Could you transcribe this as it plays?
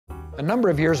A number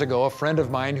of years ago, a friend of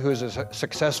mine who is a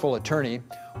successful attorney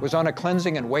was on a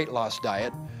cleansing and weight loss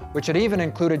diet, which had even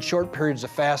included short periods of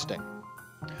fasting.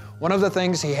 One of the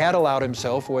things he had allowed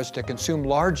himself was to consume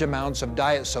large amounts of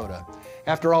diet soda.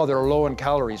 After all, they're low in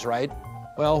calories, right?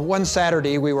 Well, one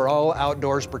Saturday, we were all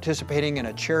outdoors participating in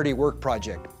a charity work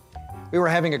project. We were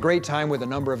having a great time with a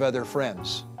number of other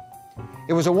friends.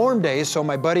 It was a warm day, so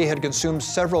my buddy had consumed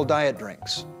several diet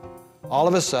drinks. All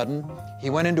of a sudden, he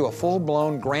went into a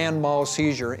full-blown grand mal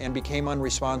seizure and became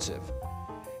unresponsive.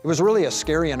 It was really a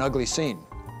scary and ugly scene.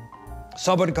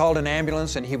 Someone called an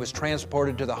ambulance and he was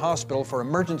transported to the hospital for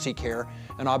emergency care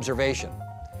and observation.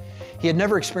 He had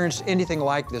never experienced anything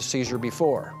like this seizure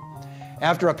before.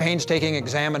 After a painstaking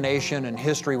examination and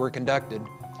history were conducted,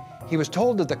 he was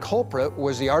told that the culprit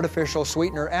was the artificial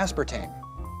sweetener aspartame.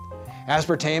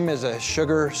 Aspartame is a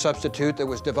sugar substitute that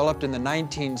was developed in the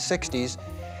 1960s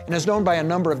and is known by a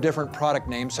number of different product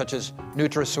names such as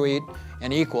NutraSweet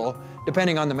and Equal,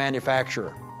 depending on the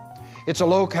manufacturer. It's a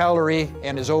low calorie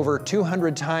and is over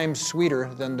 200 times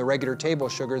sweeter than the regular table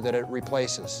sugar that it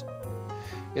replaces.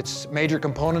 Its major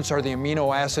components are the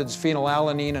amino acids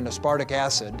phenylalanine and aspartic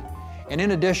acid, and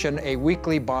in addition, a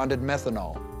weakly bonded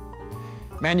methanol.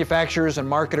 Manufacturers and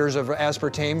marketers of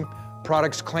aspartame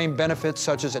products claim benefits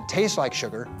such as it tastes like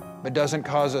sugar, but doesn't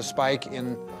cause a spike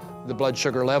in the blood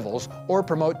sugar levels or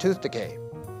promote tooth decay.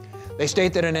 They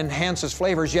state that it enhances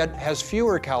flavors, yet has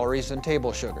fewer calories than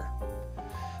table sugar.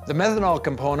 The methanol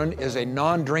component is a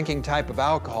non-drinking type of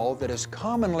alcohol that is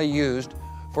commonly used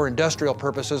for industrial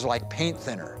purposes like paint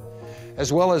thinner,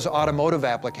 as well as automotive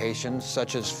applications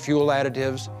such as fuel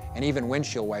additives and even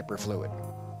windshield wiper fluid.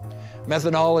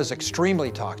 Methanol is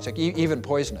extremely toxic, even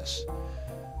poisonous.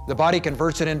 The body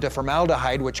converts it into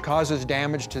formaldehyde, which causes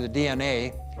damage to the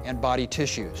DNA and body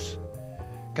tissues.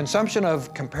 Consumption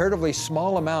of comparatively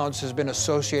small amounts has been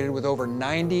associated with over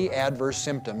 90 adverse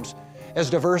symptoms as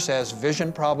diverse as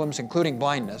vision problems, including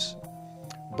blindness,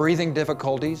 breathing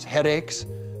difficulties, headaches,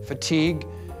 fatigue,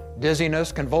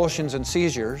 dizziness, convulsions and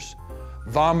seizures,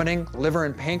 vomiting, liver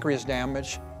and pancreas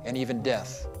damage, and even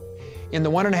death. In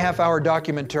the 1.5-hour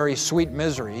documentary Sweet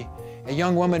Misery, a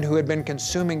young woman who had been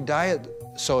consuming diet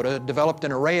soda developed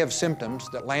an array of symptoms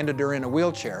that landed her in a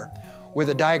wheelchair with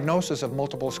a diagnosis of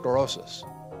multiple sclerosis.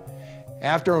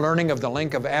 After learning of the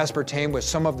link of aspartame with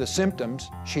some of the symptoms,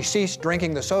 she ceased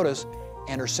drinking the sodas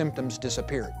and her symptoms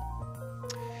disappeared.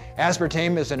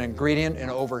 Aspartame is an ingredient in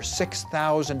over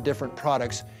 6,000 different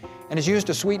products and is used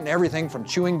to sweeten everything from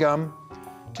chewing gum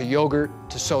to yogurt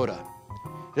to soda.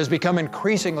 It has become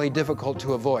increasingly difficult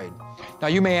to avoid. Now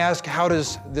you may ask, how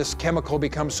does this chemical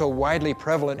become so widely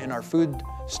prevalent in our food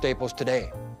staples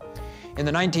today? In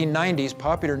the 1990s,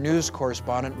 popular news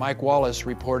correspondent Mike Wallace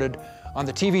reported on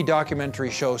the TV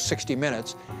documentary show 60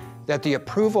 Minutes that the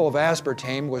approval of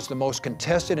aspartame was the most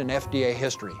contested in FDA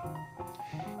history.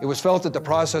 It was felt that the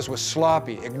process was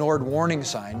sloppy, ignored warning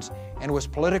signs, and was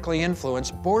politically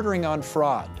influenced, bordering on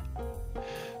fraud.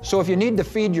 So if you need to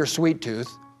feed your sweet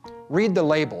tooth, read the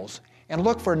labels and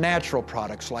look for natural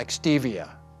products like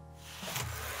stevia,